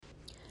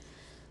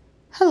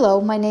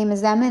Hello, my name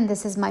is Emma and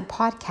this is my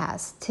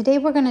podcast. Today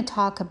we're going to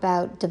talk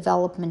about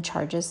development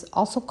charges,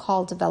 also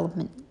called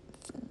development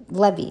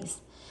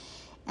levies.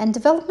 And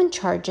development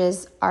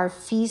charges are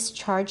fees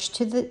charged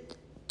to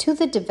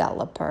the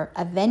developer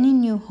of any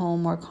new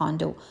home or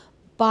condo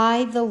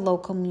by the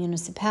local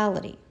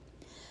municipality.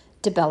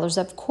 Developers,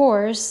 of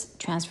course,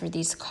 transfer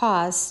these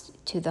costs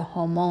to the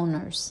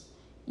homeowners,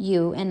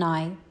 you and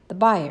I, the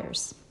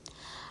buyers.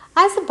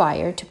 As a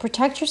buyer, to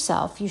protect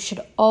yourself, you should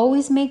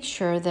always make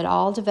sure that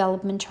all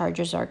development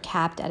charges are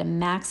capped at a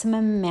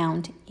maximum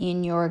amount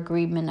in your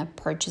agreement of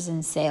purchase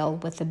and sale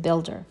with the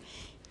builder.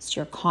 It's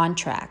your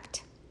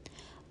contract.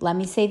 Let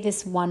me say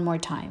this one more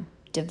time.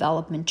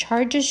 Development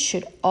charges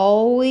should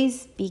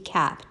always be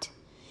capped.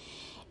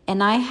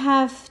 And I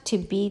have to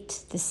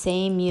beat the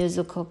same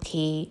musical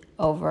key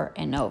over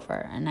and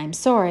over. And I'm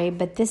sorry,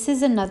 but this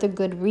is another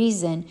good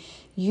reason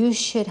you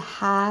should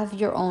have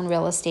your own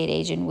real estate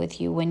agent with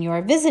you when you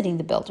are visiting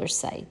the builder's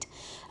site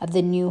of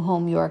the new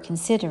home you are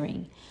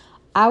considering.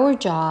 Our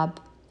job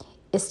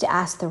is to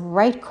ask the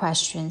right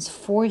questions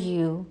for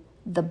you,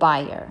 the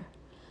buyer.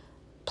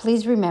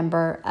 Please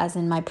remember, as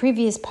in my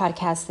previous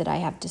podcast that I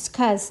have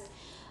discussed,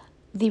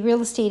 the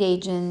real estate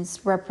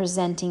agents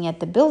representing at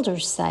the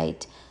builder's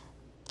site,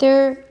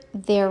 they're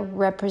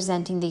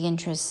representing the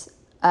interests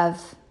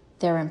of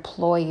their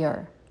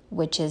employer,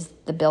 which is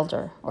the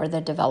builder or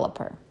the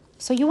developer.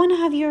 So you want to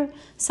have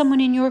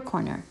someone in your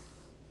corner.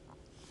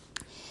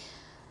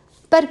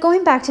 But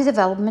going back to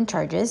development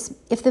charges,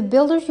 if the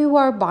builder you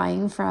are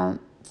buying from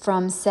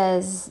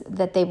says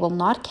that they will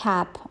not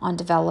cap on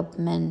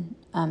development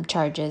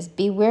charges,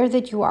 beware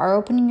that you are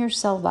opening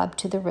yourself up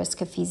to the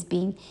risk of fees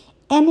being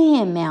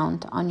any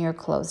amount on your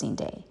closing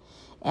day.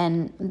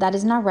 And that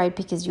is not right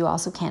because you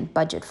also can't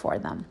budget for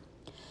them.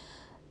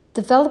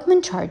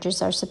 Development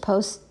charges are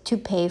supposed to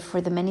pay for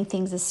the many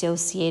things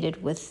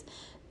associated with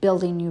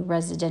building new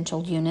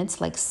residential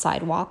units like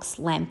sidewalks,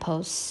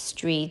 lampposts,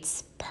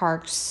 streets,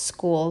 parks,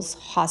 schools,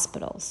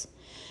 hospitals.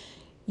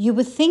 You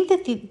would think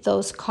that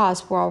those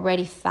costs were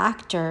already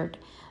factored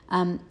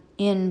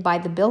in by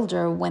the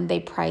builder when they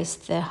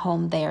priced the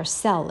home they are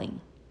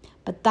selling.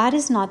 But that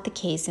is not the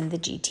case in the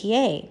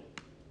GTA.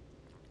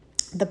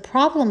 The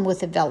problem with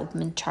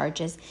development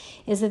charges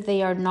is that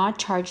they are not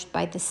charged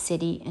by the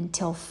city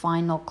until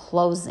final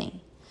closing.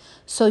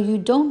 So you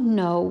don't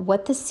know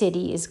what the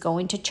city is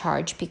going to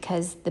charge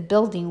because the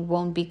building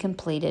won't be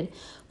completed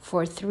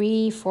for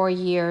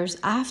 3-4 years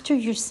after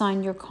you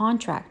sign your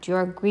contract,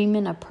 your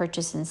agreement of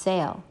purchase and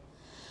sale.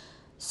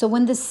 So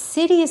when the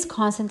city is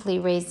constantly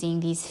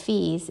raising these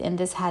fees, and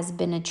this has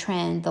been a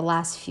trend the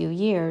last few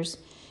years,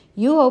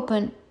 you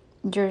open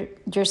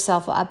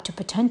yourself up to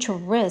potential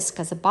risk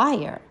as a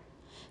buyer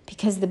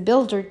because the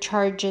builder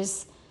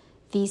charges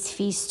these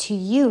fees to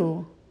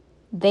you.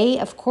 They,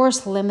 of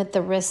course, limit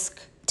the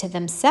risk to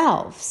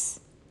themselves.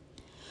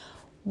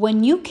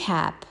 When you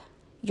cap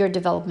your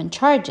development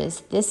charges,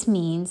 this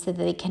means that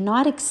they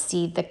cannot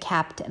exceed the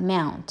capped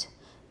amount.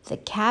 The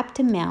capped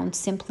amount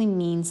simply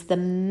means the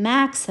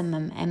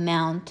maximum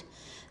amount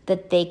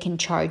that they can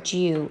charge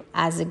you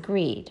as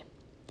agreed.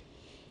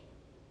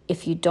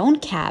 If you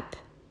don't have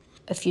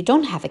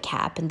a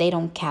cap and they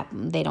don't cap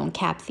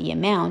the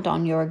amount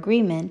on your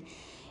agreement,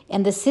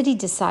 and the city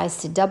decides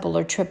to double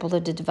or triple the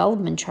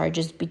development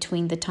charges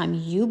between the time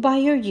you buy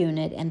your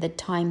unit and the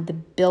time the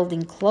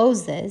building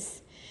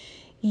closes,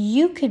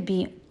 you could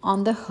be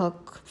on the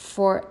hook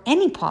for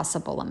any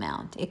possible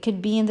amount. It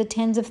could be in the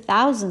tens of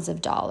thousands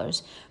of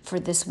dollars for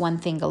this one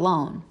thing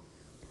alone.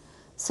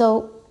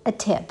 So, a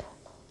tip: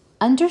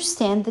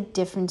 understand the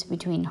difference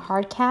between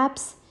hard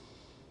caps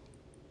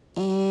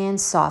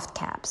and soft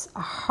caps.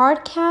 A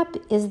hard cap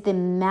is the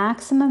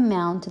maximum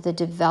amount the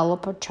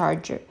development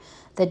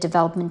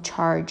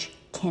charge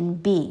can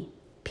be,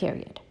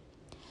 period.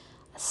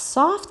 A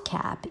soft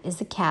cap is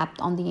a cap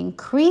on the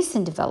increase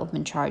in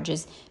development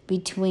charges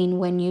between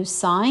when you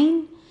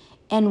sign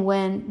and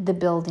when the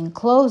building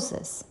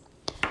closes.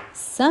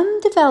 Some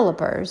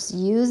developers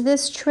use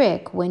this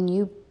trick when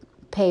you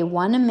pay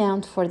one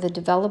amount for the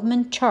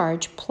development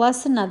charge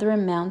plus another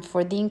amount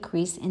for the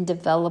increase in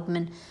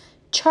development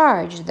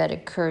charge that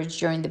occurs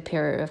during the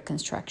period of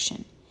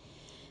construction.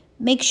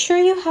 Make sure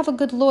you have a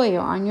good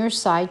lawyer on your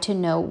side to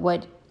know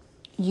what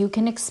you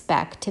can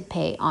expect to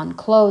pay on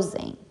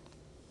closing.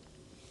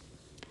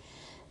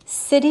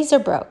 Cities are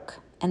broke,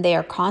 and they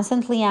are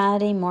constantly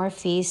adding more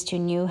fees to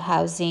new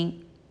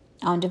housing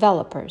on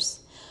developers.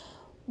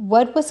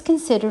 What was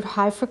considered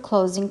high for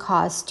closing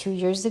costs 2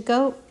 years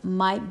ago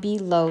might be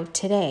low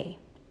today.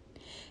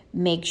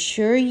 Make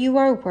sure you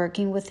are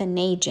working with an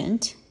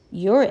agent,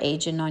 your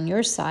agent on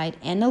your side,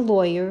 and a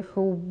lawyer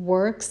who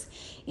works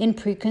in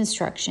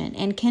pre-construction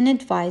and can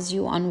advise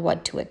you on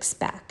what to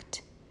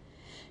expect.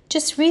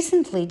 Just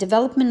recently,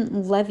 development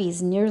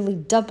levies nearly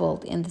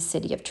doubled in the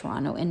city of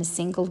Toronto in a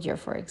single year,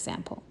 for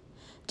example.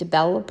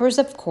 Developers,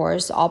 of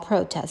course, all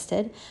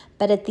protested,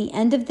 but at the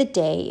end of the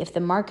day, if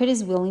the market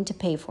is willing to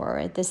pay for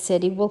it, the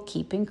city will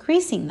keep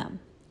increasing them.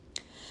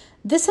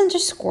 This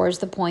underscores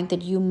the point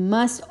that you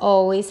must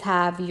always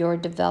have your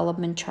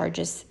development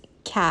charges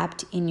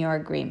capped in your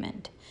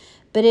agreement.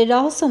 But it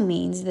also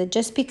means that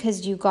just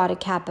because you got a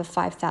cap of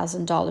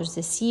 $5,000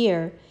 this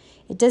year,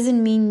 it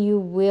doesn't mean you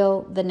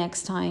will the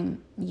next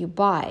time you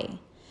buy.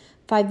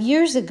 5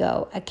 years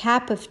ago, a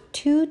cap of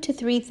 $2,000 to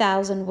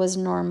 $3,000 was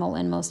normal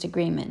in most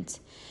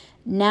agreements.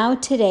 Now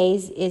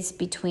today's is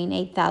between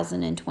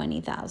 $8,000 and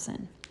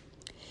 $20,000.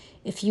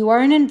 If you are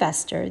an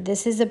investor,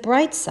 this is a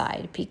bright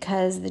side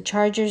because the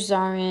chargers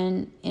are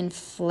in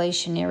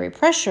inflationary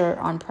pressure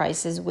on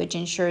prices, which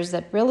ensures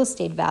that real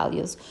estate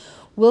values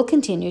will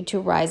continue to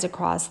rise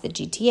across the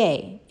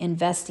GTA.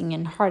 Investing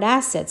in hard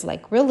assets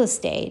like real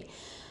estate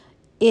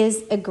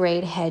is a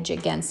great hedge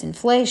against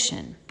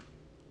inflation.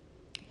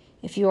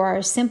 If you are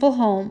a simple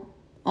home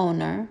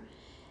owner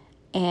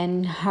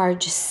and are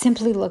just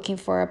simply looking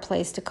for a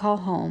place to call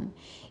home,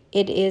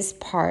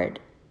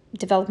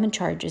 development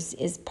charges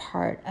is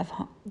part of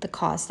the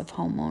cost of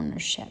home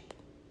ownership.